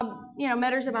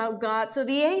matters about God. So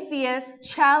the atheist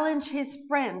challenged his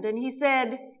friend and he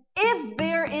said, if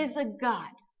there is a God,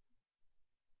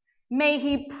 may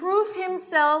he prove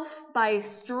himself by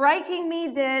striking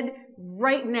me dead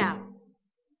right now.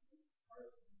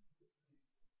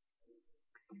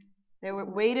 They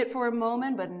waited for a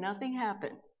moment, but nothing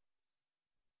happened.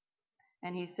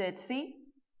 And he said, see,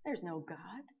 there's no God.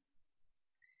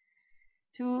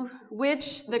 To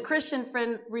which the Christian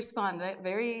friend responded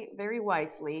very, very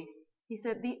wisely. He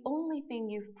said, the only thing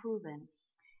you've proven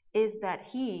is that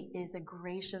he is a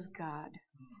gracious God.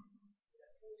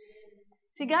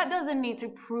 See, God doesn't need to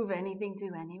prove anything to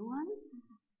anyone.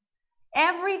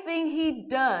 Everything he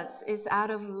does is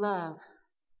out of love,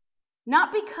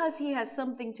 not because he has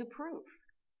something to prove.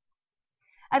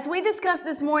 As we discussed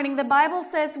this morning, the Bible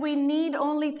says we need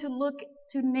only to look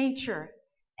to nature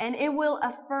and it will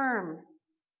affirm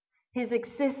his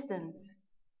existence.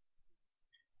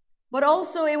 But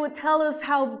also it would tell us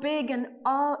how big and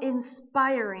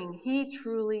awe-inspiring he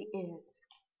truly is.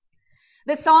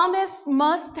 The psalmist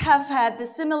must have had a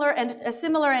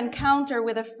similar encounter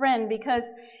with a friend, because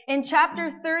in chapter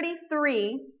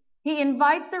 33, he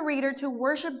invites the reader to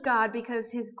worship God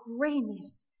because his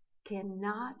greatness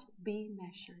cannot be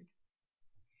measured.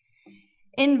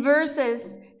 In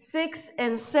verses 6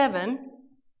 and 7,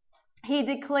 he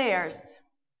declares,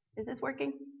 is this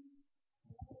working?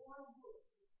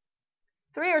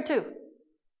 3 or 2?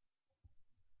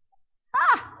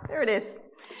 There it is.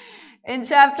 In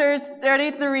chapters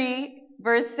 33,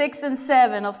 verse 6 and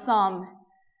 7 of Psalm,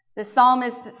 the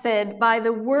psalmist said, by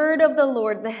the word of the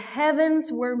Lord the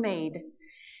heavens were made,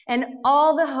 and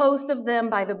all the host of them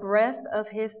by the breath of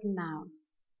his mouth.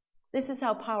 This is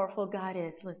how powerful God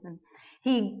is. Listen.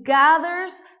 He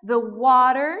gathers the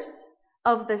waters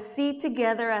of the sea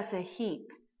together as a heap.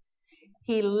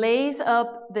 He lays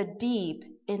up the deep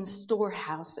in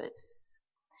storehouses.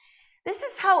 This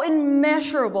is how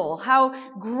immeasurable,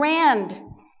 how grand,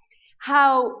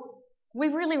 how we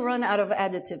really run out of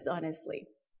adjectives, honestly.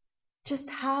 Just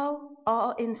how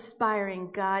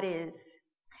awe-inspiring God is.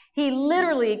 He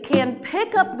literally can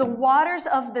pick up the waters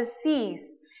of the seas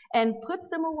and puts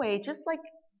them away, just like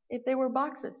if they were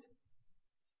boxes.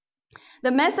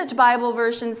 The Message Bible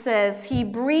version says, he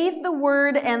breathed the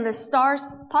word and the stars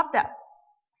popped out.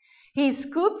 He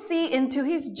scooped sea into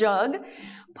his jug,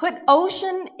 put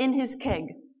ocean in his keg.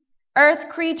 Earth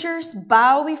creatures,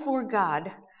 bow before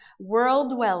God.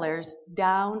 World dwellers,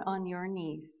 down on your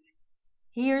knees.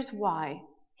 Here's why.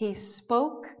 He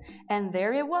spoke, and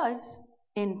there it was,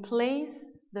 in place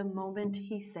the moment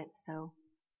he said so.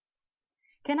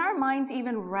 Can our minds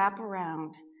even wrap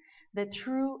around the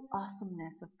true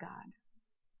awesomeness of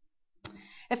God?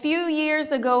 A few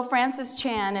years ago, Francis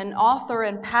Chan, an author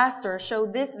and pastor,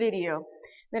 showed this video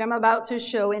that I'm about to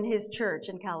show in his church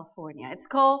in California. It's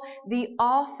called The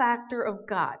Awe Factor of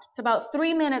God. It's about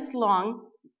 3 minutes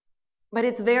long, but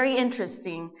it's very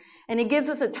interesting, and it gives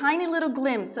us a tiny little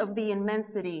glimpse of the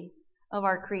immensity of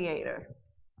our Creator.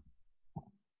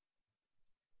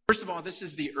 First of all, this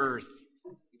is the earth.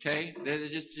 Okay,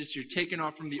 just you're taking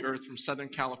off from the earth from Southern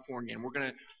California, and we're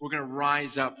gonna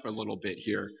rise up for a little bit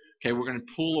here. Okay, we're gonna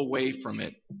pull away from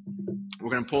it.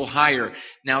 We're gonna pull higher.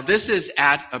 Now, this is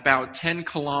at about 10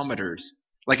 kilometers.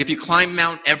 Like if you climb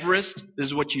Mount Everest, this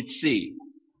is what you'd see.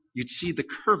 You'd see the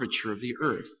curvature of the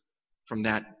earth from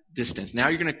that distance. Now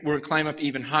we're gonna climb up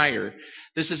even higher.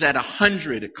 This is at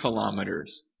 100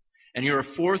 kilometers. And you're a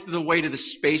fourth of the way to the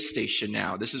space station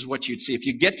now. This is what you'd see. If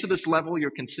you get to this level,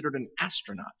 you're considered an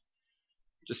astronaut.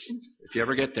 Just if you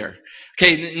ever get there.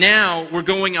 Okay, now we're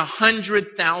going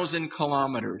 100,000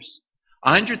 kilometers.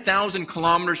 100,000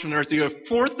 kilometers from the Earth. You're a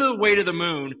fourth of the way to the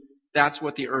moon. That's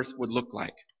what the Earth would look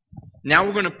like. Now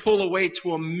we're going to pull away to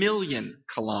 1,000,000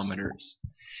 kilometers.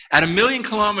 At 1,000,000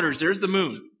 kilometers, there's the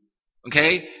moon.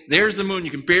 Okay, there's the moon. You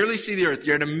can barely see the Earth.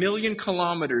 You're at 1,000,000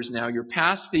 kilometers now. You're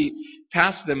past the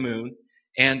moon,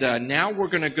 and now we're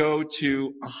going to go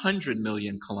to 100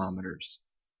 million kilometers.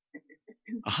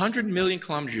 100 million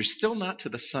kilometers. You're still not to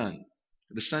the sun.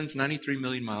 The sun's 93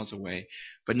 million miles away,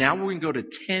 but now we're going to go to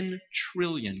 10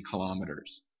 trillion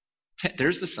kilometers.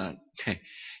 There's the sun. Okay,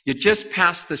 you just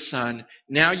passed the sun.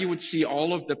 Now you would see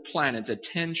all of the planets at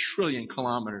 10 trillion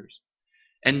kilometers,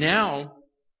 and now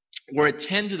we're at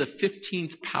 10 to the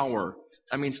 15th power.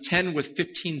 That means 10 with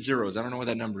 15 zeros. I don't know what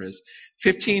that number is.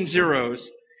 15 zeros,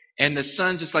 and the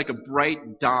sun's just like a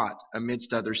bright dot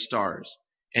amidst other stars.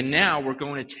 And now we're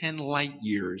going to 10 light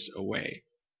years away.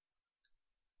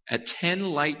 At 10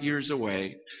 light years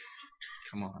away,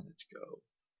 come on, let's go.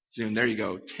 Zoom, there you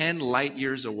go. 10 light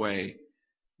years away.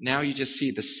 Now you just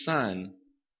see the sun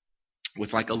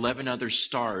with like 11 other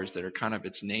stars that are kind of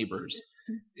its neighbors.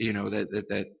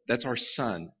 That's our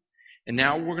sun. And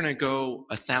now we're going to go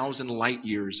 1,000 light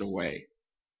years away.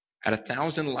 At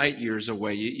 1,000 light years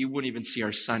away, you wouldn't even see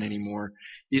our sun anymore.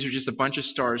 These are just a bunch of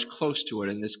stars close to it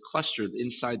in this cluster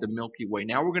inside the Milky Way.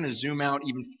 Now we're going to zoom out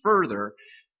even further,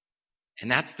 and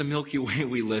that's the Milky Way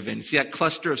we live in. See that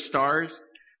cluster of stars?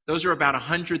 Those are about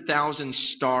 100,000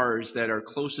 stars that are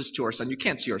closest to our sun. You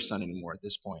can't see our sun anymore at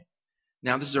this point.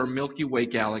 Now this is our Milky Way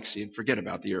galaxy, and forget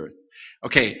about the Earth.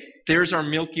 Okay, there's our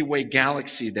Milky Way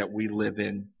galaxy that we live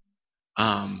in.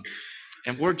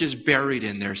 And we're just buried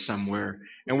in there somewhere.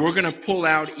 And we're going to pull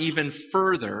out even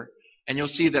further, and you'll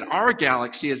see that our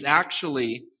galaxy is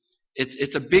actually,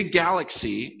 it's a big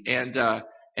galaxy, and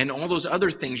all those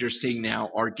other things you're seeing now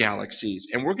are galaxies.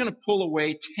 And we're going to pull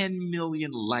away 10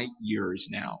 million light years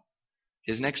now.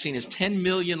 His next scene is 10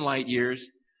 million light years.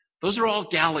 Those are all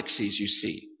galaxies you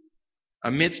see.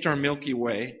 Amidst our Milky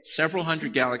Way, several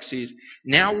hundred galaxies.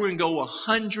 Now we're going to go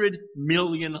 100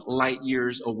 million light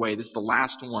years away. This is the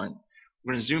last one.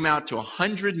 We're going to zoom out to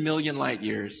 100 million light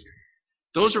years.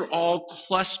 Those are all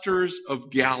clusters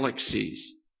of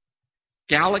galaxies.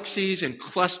 Galaxies and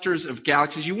clusters of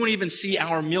galaxies. You won't even see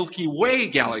our Milky Way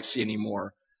galaxy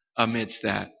anymore amidst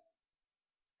that.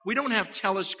 We don't have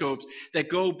telescopes that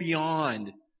go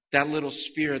beyond that little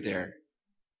sphere there.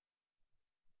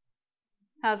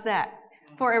 How's that?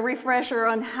 For a refresher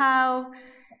on how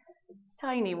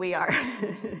tiny we are.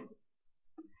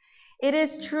 It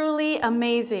is truly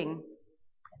amazing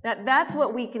that that's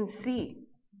what we can see.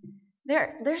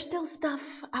 There's still stuff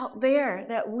out there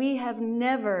that we have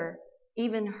never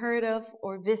even heard of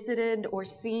or visited or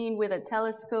seen with a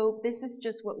telescope. This is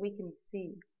just what we can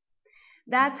see.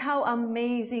 That's how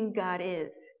amazing God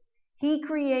is. He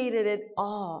created it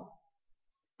all.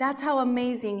 That's how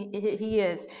amazing He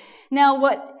is. Now,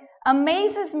 what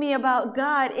amazes me about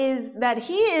God is that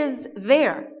He is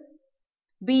there,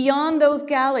 beyond those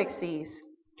galaxies.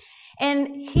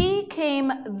 And He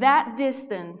came that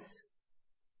distance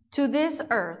to this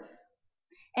earth,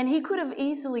 and He could have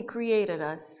easily created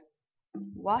us,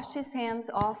 washed His hands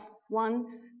off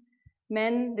once.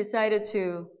 Men decided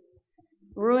to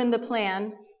ruin the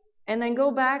plan, and then go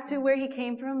back to where He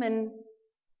came from and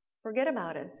forget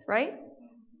about us, right?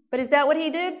 But is that what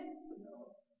He did?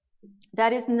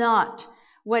 That is not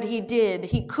what He did.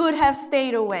 He could have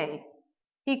stayed away.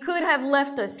 He could have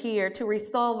left us here to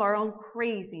resolve our own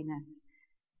craziness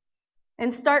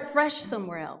and start fresh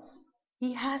somewhere else.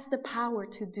 He has the power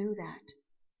to do that.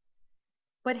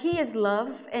 But He is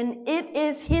love, and it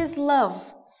is His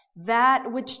love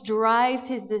that which drives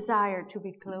His desire to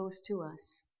be close to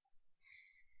us.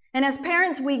 And as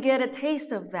parents, we get a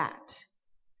taste of that.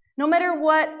 No matter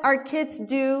what our kids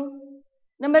do,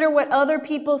 no matter what other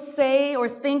people say or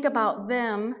think about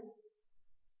them,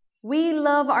 we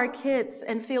love our kids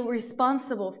and feel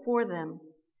responsible for them.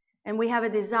 And we have a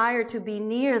desire to be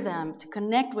near them, to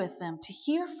connect with them, to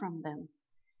hear from them.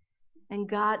 And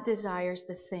God desires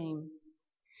the same.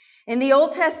 In the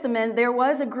Old Testament, there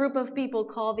was a group of people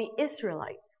called the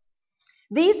Israelites.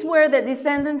 These were the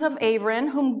descendants of Abraham,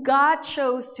 whom God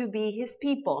chose to be His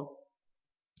people.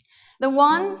 The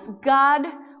ones God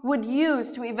would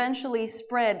use to eventually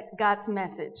spread God's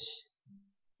message,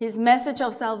 His message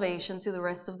of salvation to the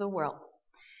rest of the world.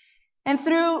 And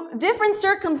through different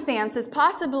circumstances,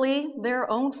 possibly their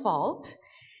own fault,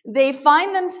 they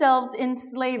find themselves in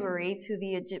slavery to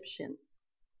the Egyptians.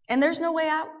 And there's no way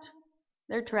out.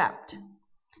 They're trapped.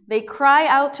 They cry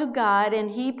out to God,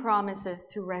 and He promises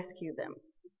to rescue them.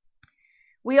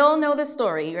 We all know the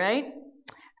story, right?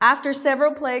 After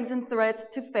several plagues and threats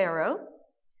to Pharaoh,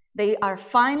 they are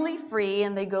finally free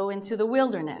and they go into the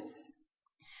wilderness.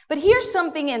 But here's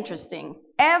something interesting.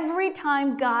 Every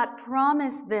time God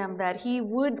promised them that He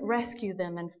would rescue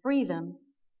them and free them,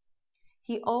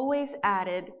 He always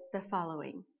added the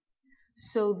following: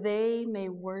 so they may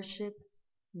worship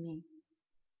me.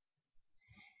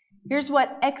 Here's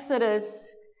what Exodus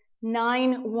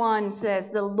 9:1 says.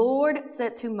 The Lord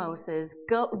said to Moses,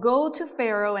 Go to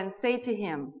Pharaoh and say to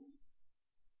him,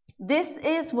 this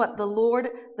is what the Lord,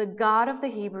 the God of the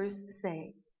Hebrews,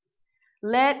 say.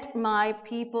 Let my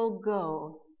people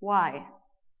go. Why?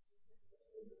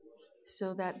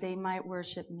 So that they might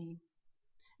worship me.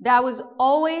 That was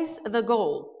always the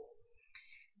goal.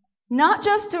 Not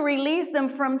just to release them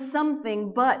from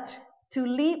something, but to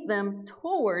lead them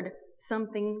toward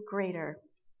something greater.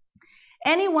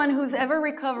 Anyone who's ever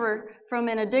recovered from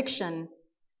an addiction,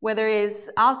 whether it's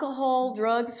alcohol,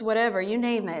 drugs, whatever, you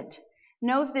name it,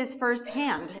 knows this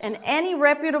firsthand. And any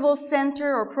reputable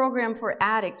center or program for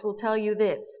addicts will tell you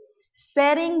this.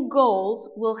 Setting goals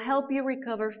will help you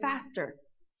recover faster.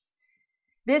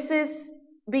 This is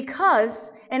because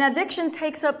an addiction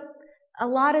takes up a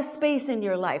lot of space in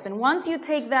your life. And once you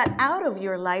take that out of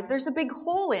your life, there's a big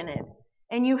hole in it.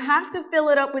 And you have to fill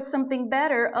it up with something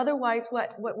better. Otherwise,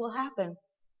 what will happen?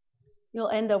 You'll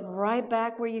end up right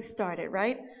back where you started,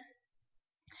 right?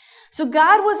 So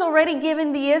God was already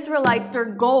giving the Israelites their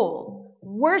goal.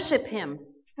 Worship Him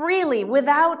freely,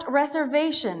 without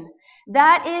reservation.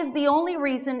 That is the only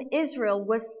reason Israel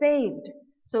was saved,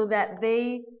 so that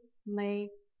they may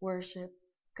worship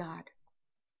God.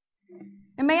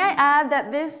 And may I add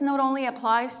that this not only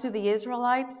applies to the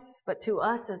Israelites, but to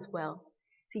us as well.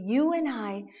 To you and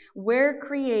I, we're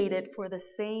created for the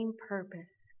same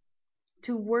purpose,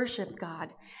 to worship God.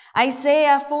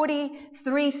 Isaiah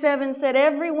 43:7 said,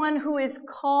 "Everyone who is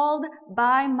called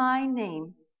by my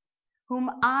name, whom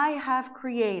I have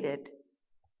created."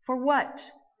 For what?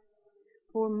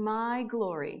 For my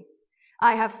glory.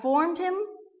 I have formed him.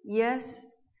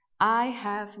 Yes, I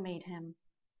have made him.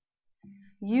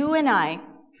 You and I,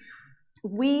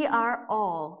 we are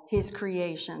all His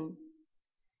creation.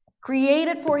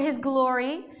 Created for His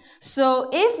glory. So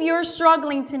if you're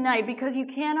struggling tonight because you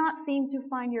cannot seem to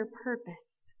find your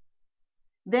purpose,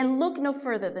 then look no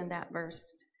further than that verse.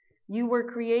 You were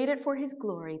created for His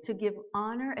glory, to give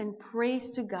honor and praise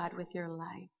to God with your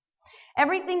life.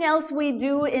 Everything else we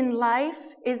do in life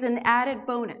is an added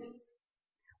bonus,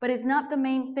 but it's not the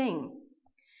main thing.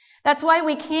 That's why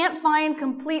we can't find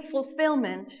complete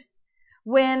fulfillment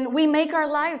when we make our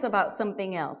lives about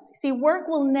something else. See, work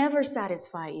will never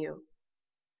satisfy you.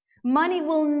 Money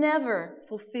will never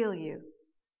fulfill you.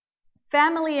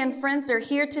 Family and friends are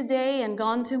here today and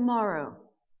gone tomorrow.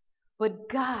 But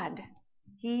God,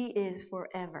 He is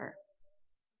forever.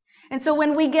 And so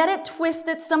when we get it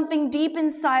twisted, something deep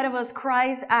inside of us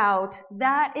cries out,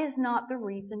 that is not the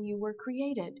reason you were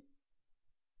created.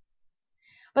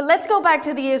 But let's go back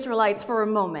to the Israelites for a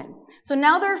moment. So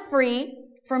now they're free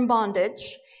from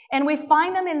bondage, and we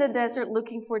find them in the desert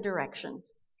looking for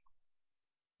directions.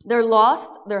 They're lost,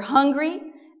 they're hungry,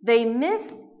 they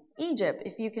miss Egypt,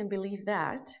 if you can believe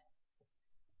that.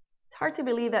 It's hard to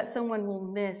believe that someone will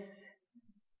miss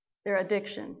their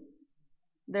addiction,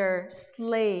 their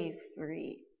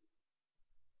slavery.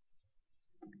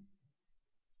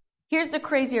 Here's the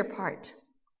crazier part.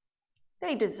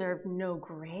 They deserve no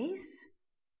grace.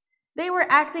 They were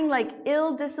acting like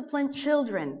ill-disciplined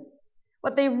children.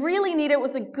 What they really needed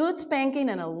was a good spanking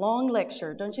and a long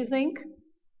lecture, don't you think?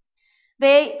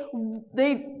 They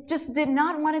just did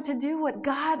not want to do what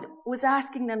God was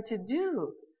asking them to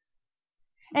do.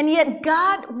 And yet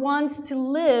God wants to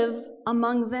live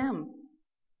among them.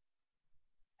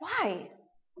 Why?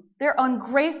 They're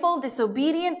ungrateful,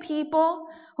 disobedient people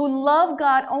who love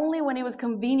God only when it was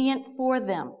convenient for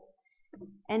them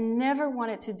and never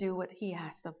wanted to do what He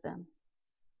asked of them.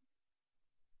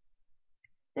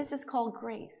 This is called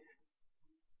grace.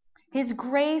 His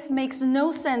grace makes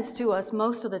no sense to us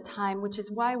most of the time, which is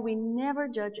why we never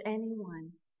judge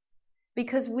anyone.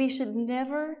 Because we should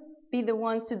never be the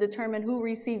ones to determine who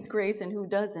receives grace and who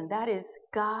doesn't. That is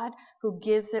God who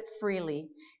gives it freely.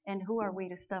 And who are we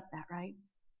to stop that, right?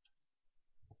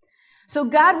 So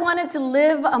God wanted to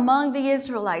live among the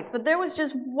Israelites, but there was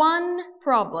just one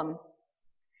problem.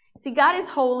 See, God is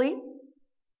holy,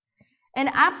 an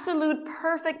absolute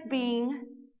perfect being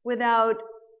without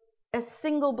a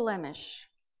single blemish.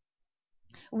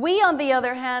 We, on the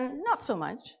other hand, not so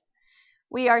much.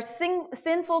 We are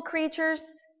sinful creatures,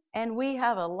 and we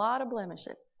have a lot of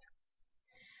blemishes.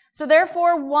 So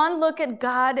therefore, one look at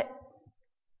God,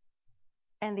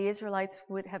 and the Israelites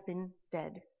would have been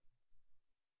dead.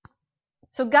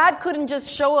 So God couldn't just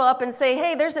show up and say,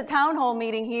 hey, there's a town hall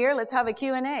meeting here, let's have a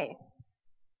Q&A.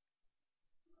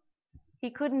 He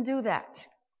couldn't do that.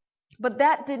 But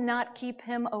that did not keep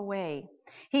him away.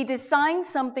 He designed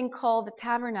something called the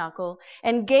tabernacle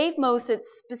and gave Moses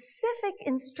specific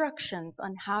instructions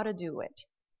on how to do it.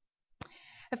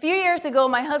 A few years ago,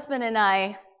 my husband and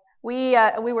I, we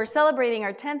were celebrating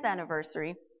our 10th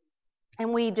anniversary,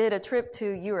 and we did a trip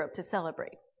to Europe to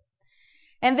celebrate.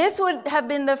 And this would have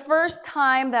been the first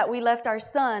time that we left our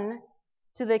son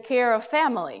to the care of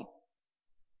family.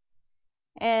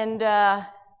 And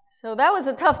so that was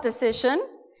a tough decision.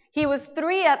 He was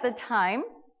 3 at the time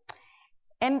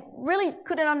and really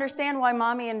couldn't understand why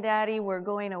mommy and daddy were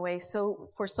going away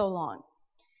for so long.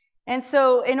 And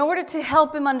so in order to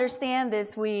help him understand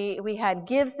this, we had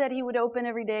gifts that he would open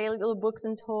every day, little books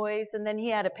and toys, and then he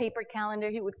had a paper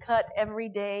calendar he would cut every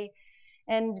day.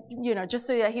 And, just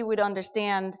so that he would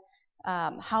understand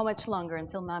how much longer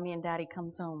until mommy and daddy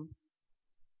comes home.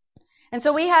 And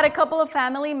so we had a couple of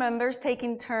family members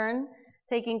taking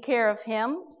care of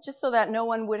him, just so that no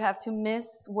one would have to miss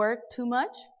work too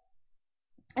much.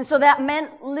 And so that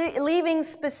meant leaving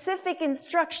specific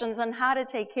instructions on how to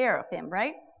take care of him,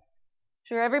 right?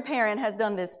 Sure, every parent has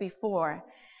done this before,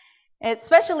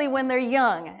 especially when they're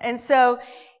young. And so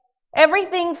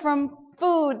everything from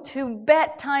food to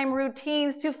bedtime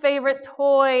routines to favorite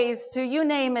toys to you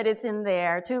name it, it's in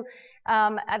there. To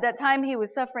at that time he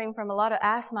was suffering from a lot of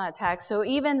asthma attacks, so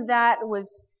even that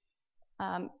was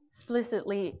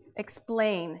explicitly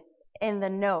explained in the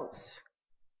notes.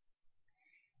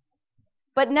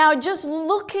 But now just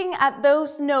looking at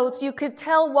those notes, you could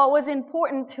tell what was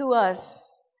important to us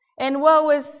and what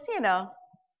was,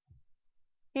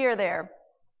 here or there.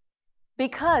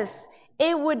 Because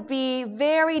it would be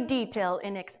very detailed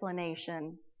in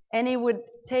explanation, and it would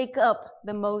take up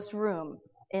the most room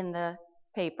in the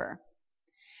paper.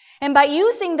 And by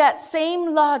using that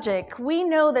same logic, we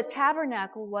know the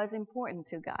tabernacle was important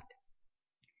to God.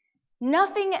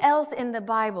 Nothing else in the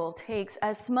Bible takes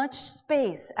as much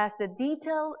space as the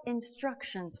detailed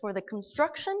instructions for the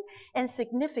construction and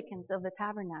significance of the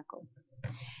tabernacle.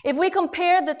 If we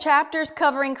compare the chapters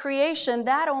covering creation,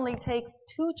 that only takes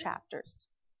 2 chapters.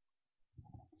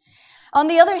 On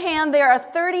the other hand, there are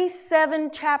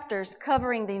 37 chapters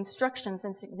covering the instructions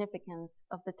and significance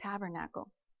of the tabernacle.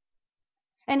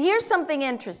 And here's something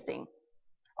interesting.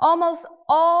 Almost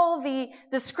all the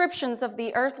descriptions of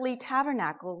the earthly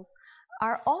tabernacles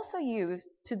are also used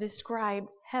to describe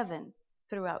heaven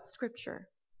throughout Scripture.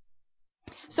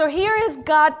 So here is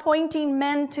God pointing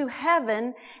men to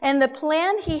heaven and the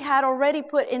plan he had already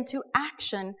put into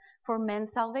action for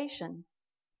men's salvation.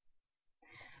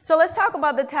 So let's talk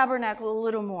about the tabernacle a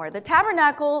little more. The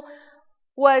tabernacle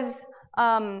was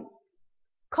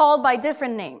called by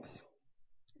different names,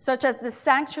 such as the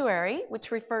sanctuary, which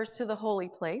refers to the holy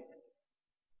place,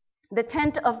 the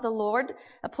tent of the Lord,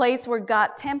 a place where God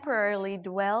temporarily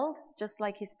dwelled, just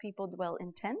like his people dwell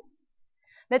in tents.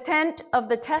 The tent of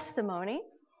the testimony,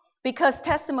 because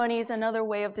testimony is another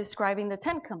way of describing the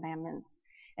 10 Commandments.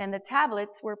 And the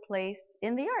tablets were placed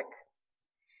in the ark,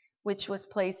 which was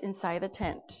placed inside the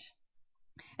tent.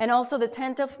 And also the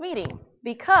tent of meeting,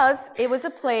 because it was a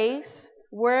place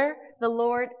where the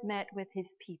Lord met with his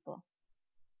people.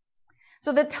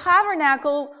 So the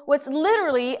tabernacle was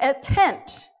literally a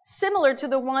tent, similar to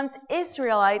the ones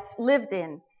Israelites lived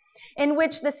in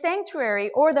which the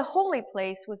sanctuary or the holy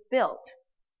place was built.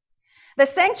 The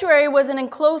sanctuary was an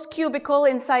enclosed cubicle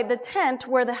inside the tent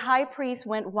where the high priest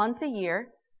went once a year,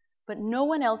 but no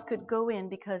one else could go in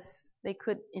because they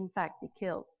could, in fact, be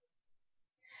killed.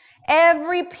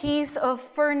 Every piece of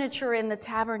furniture in the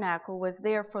tabernacle was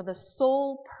there for the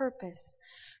sole purpose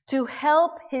to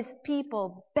help his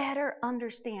people better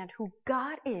understand who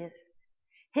God is,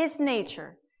 his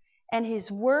nature, and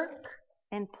his work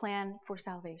and plan for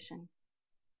salvation.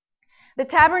 The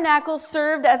tabernacle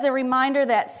served as a reminder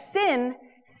that sin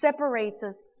separates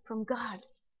us from God.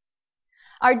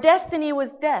 Our destiny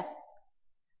was death,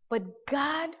 but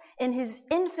God, in his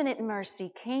infinite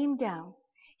mercy, came down.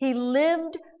 He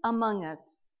lived among us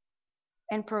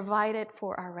and provided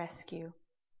for our rescue.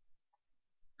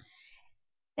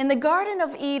 In the Garden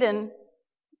of Eden,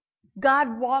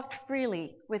 God walked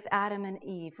freely with Adam and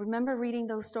Eve. Remember reading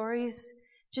those stories?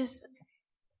 Just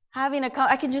having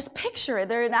I can just picture it.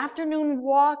 They're an afternoon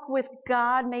walk with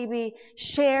God, maybe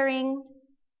sharing,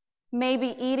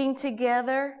 maybe eating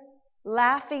together,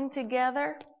 laughing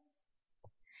together.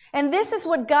 And this is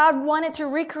what God wanted to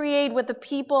recreate with the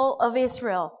people of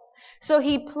Israel. So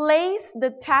he placed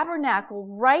the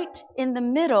tabernacle right in the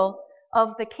middle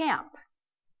of the camp.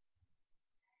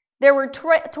 There were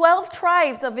 12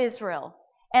 tribes of Israel,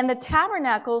 and the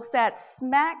tabernacle sat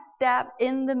smack dab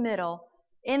in the middle,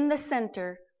 in the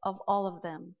center of all of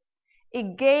them.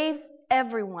 It gave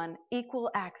everyone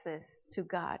equal access to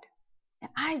God.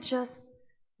 And I just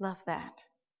love that.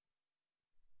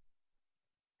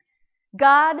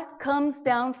 God comes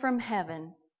down from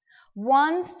heaven,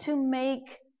 wants to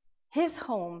make his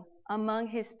home among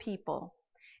his people,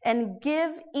 and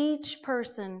give each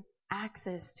person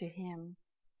access to him.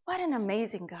 What an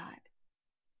amazing God.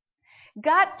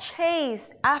 God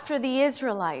chased after the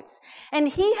Israelites, and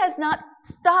he has not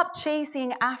stopped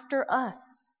chasing after us.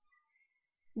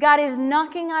 God is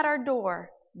knocking at our door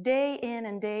day in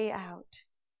and day out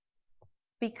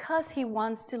because he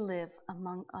wants to live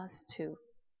among us too.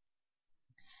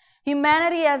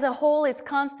 Humanity as a whole is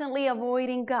constantly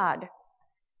avoiding God,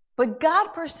 but God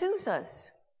pursues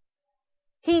us.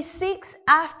 He seeks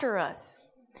after us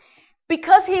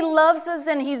because he loves us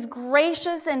and he's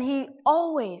gracious and he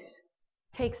always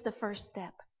takes the first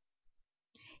step.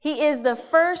 He is the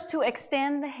first to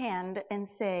extend the hand and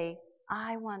say,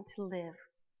 I want to live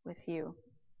with you.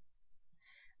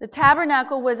 The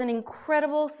tabernacle was an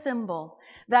incredible symbol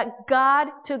that God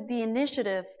took the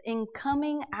initiative in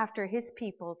coming after His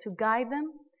people to guide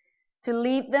them, to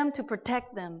lead them, to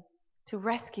protect them, to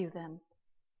rescue them.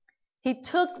 He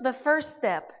took the first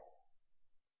step.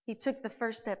 He took the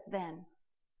first step then,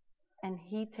 and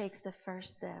He takes the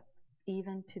first step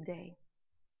even today.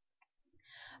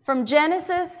 From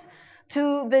Genesis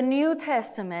to the New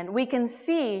Testament, we can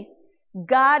see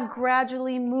God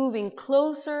gradually moving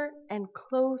closer and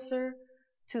closer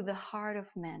to the heart of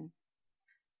men.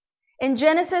 In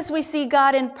Genesis, we see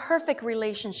God in perfect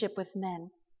relationship with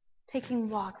men, taking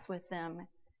walks with them,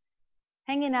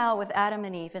 hanging out with Adam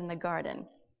and Eve in the garden.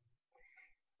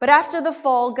 But after the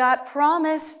fall, God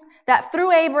promised that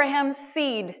through Abraham's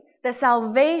seed, the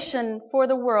salvation for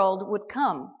the world would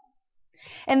come.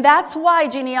 And that's why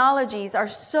genealogies are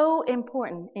so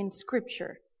important in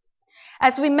Scripture.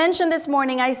 As we mentioned this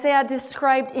morning, Isaiah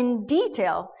described in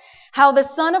detail how the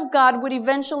Son of God would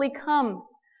eventually come,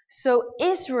 so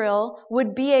Israel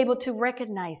would be able to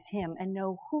recognize Him and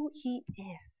know who He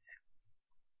is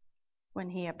when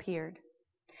He appeared.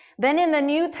 Then in the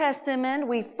New Testament,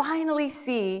 we finally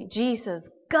see Jesus,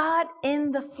 God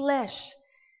in the flesh,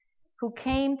 who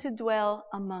came to dwell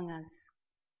among us.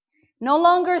 No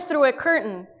longer through a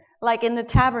curtain like in the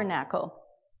tabernacle,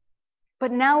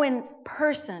 but now in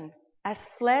person as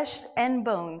flesh and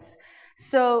bones,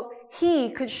 so He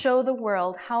could show the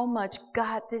world how much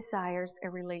God desires a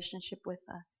relationship with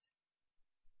us.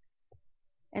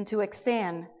 And to the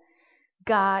extent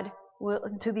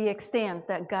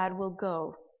that God will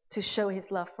go to show His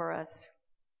love for us.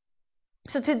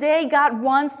 So today God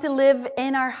wants to live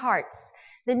in our hearts,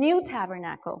 the new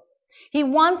tabernacle. He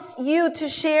wants you to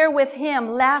share with Him,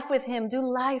 laugh with Him, do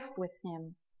life with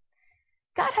Him.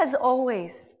 God has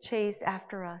always chased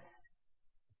after us.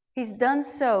 He's done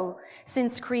so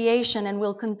since creation and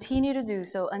will continue to do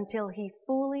so until He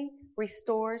fully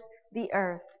restores the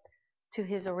earth to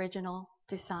His original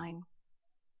design.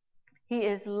 He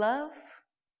is love.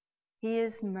 He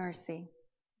is mercy.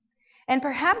 And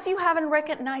perhaps you haven't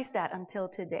recognized that until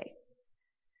today.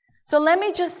 So let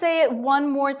me just say it one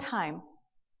more time.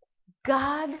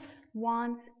 God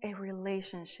wants a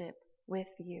relationship with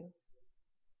you.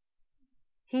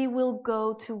 He will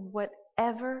go to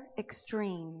whatever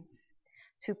extremes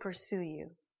to pursue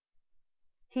you.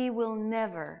 He will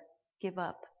never give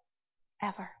up,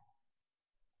 ever.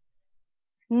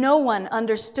 No one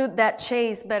understood that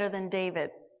chase better than David,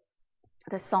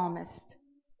 the psalmist.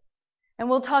 And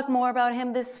we'll talk more about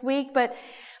him this week, but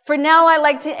for now I'd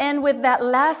like to end with that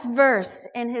last verse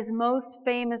in his most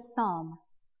famous psalm,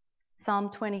 Psalm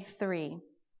 23.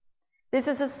 This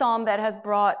is a psalm that has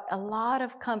brought a lot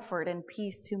of comfort and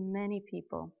peace to many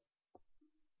people.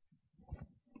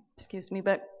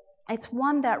 But it's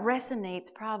one that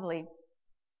resonates probably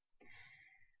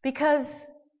because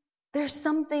there's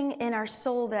something in our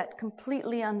soul that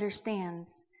completely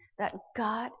understands that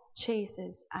God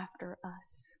chases after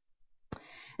us.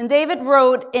 And David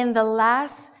wrote in the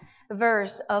last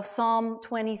verse of Psalm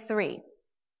 23,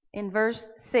 in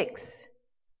verse 6,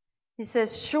 he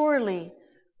says, "Surely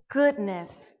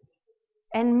goodness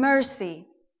and mercy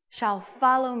shall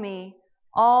follow me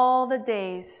all the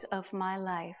days of my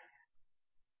life.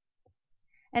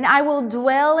 And I will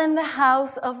dwell in the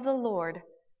house of the Lord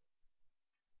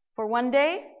for one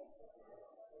day,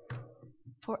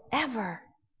 forever."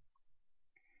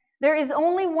 There is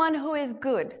only one who is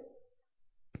good,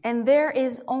 and there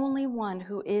is only one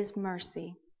who is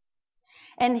mercy.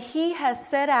 And He has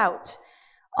set out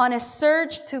on a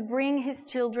search to bring His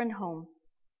children home.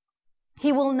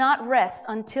 He will not rest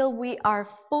until we are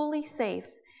fully safe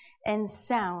and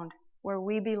sound where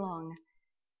we belong,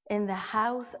 in the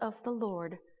house of the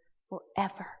Lord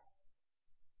forever.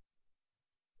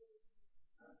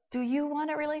 Do you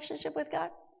want a relationship with God?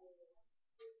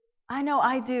 I know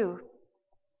I do.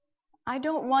 I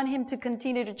don't want Him to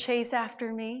continue to chase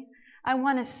after me. I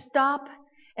want to stop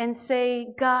and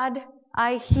say, God,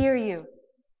 I hear you.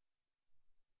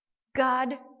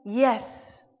 God,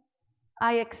 yes,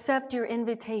 I accept your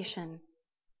invitation.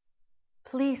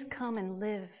 Please come and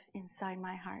live inside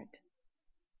my heart.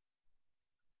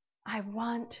 I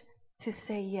want to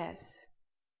say yes.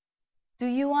 Do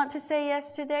you want to say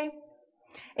yes today?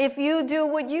 If you do,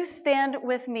 would you stand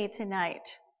with me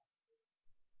tonight?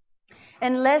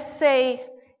 And let's say,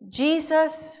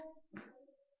 Jesus,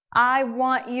 I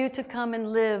want you to come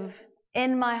and live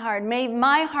in my heart. May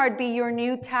my heart be your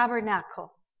new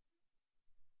tabernacle.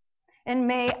 And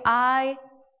may I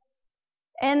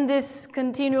end this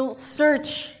continual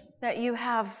search that you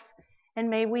have, and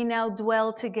may we now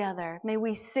dwell together. May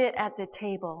we sit at the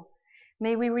table.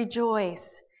 May we rejoice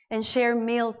and share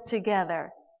meals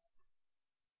together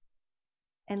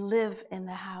and live in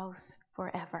the house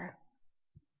forever.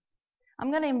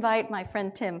 I'm going to invite my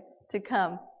friend Tim to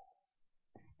come,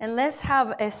 and let's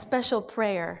have a special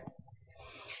prayer.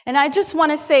 And I just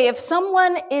want to say, if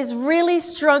someone is really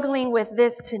struggling with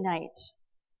this tonight,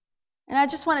 and I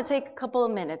just want to take a couple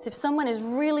of minutes, if someone is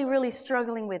really, really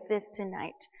struggling with this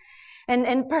tonight,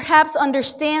 and perhaps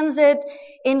understands it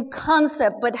in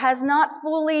concept, but has not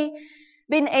fully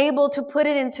been able to put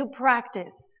it into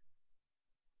practice,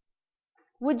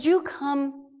 would you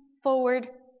come forward?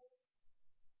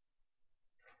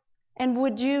 And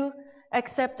would you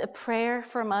accept a prayer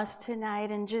from us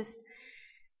tonight? And just,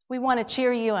 we want to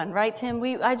cheer you on, right, Tim?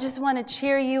 I just want to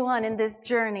cheer you on in this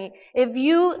journey. If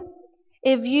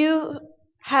you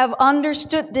have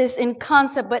understood this in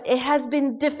concept, but it has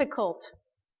been difficult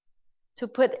to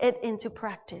put it into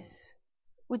practice,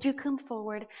 would you come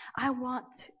forward? I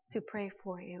want to pray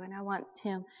for you, and I want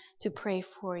Tim to pray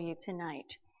for you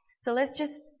tonight. So let's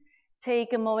just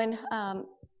take a moment,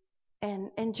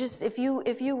 and just if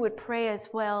you would pray as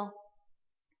well,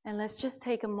 and let's just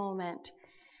take a moment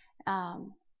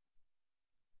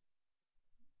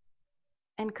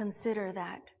and consider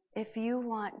that. If you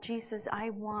want, Jesus, I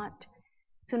want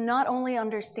to not only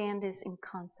understand this in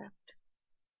concept,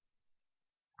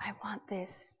 I want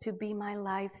this to be my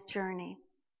life's journey.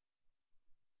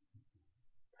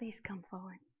 Please come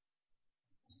forward.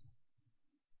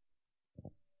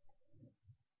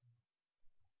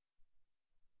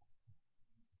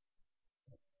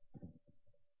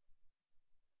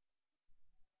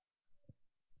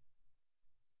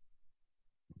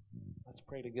 Let's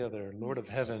pray together. Lord of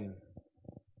heaven,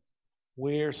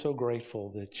 we're so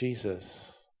grateful that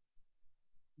Jesus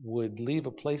would leave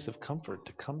a place of comfort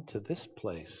to come to this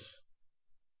place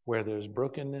where there's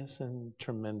brokenness and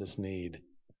tremendous need.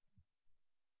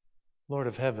 Lord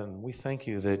of heaven, we thank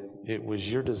you that it was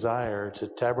your desire to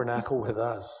tabernacle with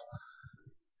us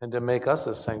and to make us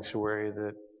a sanctuary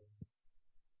that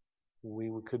we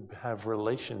could have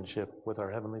relationship with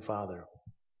our Heavenly Father.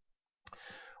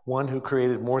 One who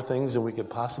created more things than we could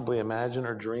possibly imagine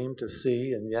or dream to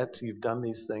see, and yet you've done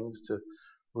these things to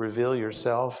reveal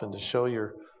yourself and to show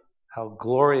how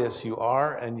glorious you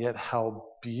are, and yet how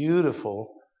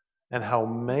beautiful and how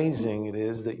amazing it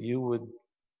is that you would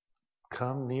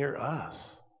come near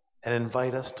us and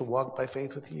invite us to walk by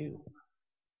faith with you.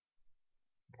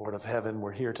 Lord of heaven,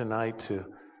 we're here tonight to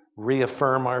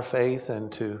reaffirm our faith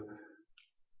and to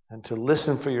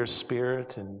listen for your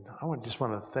Spirit. And I just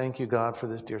want to thank you, God, for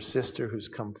this dear sister who's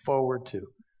come forward to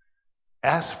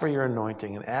ask for your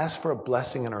anointing and ask for a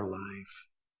blessing in her life.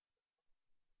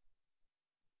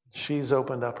 She's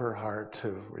opened up her heart to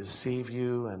receive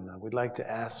you, and we'd like to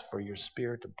ask for your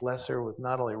Spirit to bless her with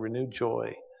not only renewed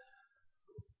joy,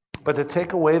 but to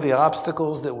take away the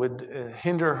obstacles that would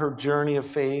hinder her journey of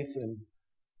faith,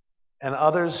 and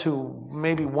others who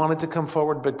maybe wanted to come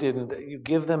forward but didn't. You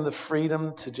give them the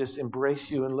freedom to just embrace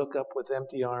you and look up with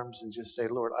empty arms and just say,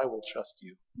 Lord, I will trust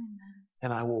you. Amen.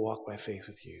 And I will walk by faith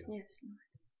with you. Yes, Lord.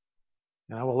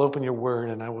 And I will open your word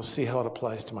and I will see how it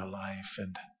applies to my life.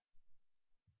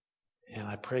 And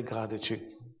I pray, God, that you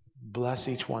bless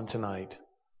each one tonight.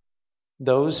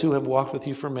 Those who have walked with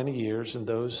you for many years and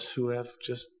those who have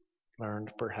just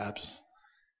learned perhaps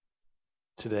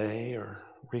today or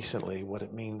recently what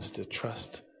it means to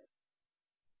trust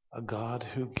a God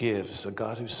who gives, a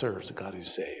God who serves, a God who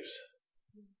saves.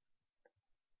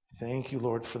 Thank you,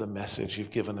 Lord, for the message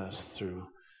you've given us through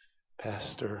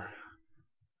Pastor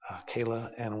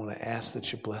Kayla, and I want to ask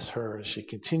that you bless her as she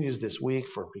continues this week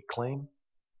for Reclaim.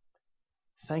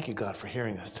 Thank you, God, for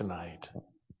hearing us tonight.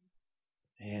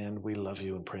 And we love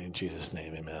you and pray in Jesus'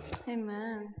 name. Amen.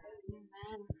 Amen.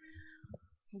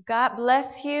 Amen. God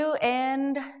bless you,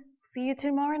 and see you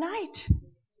tomorrow night.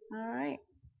 All right.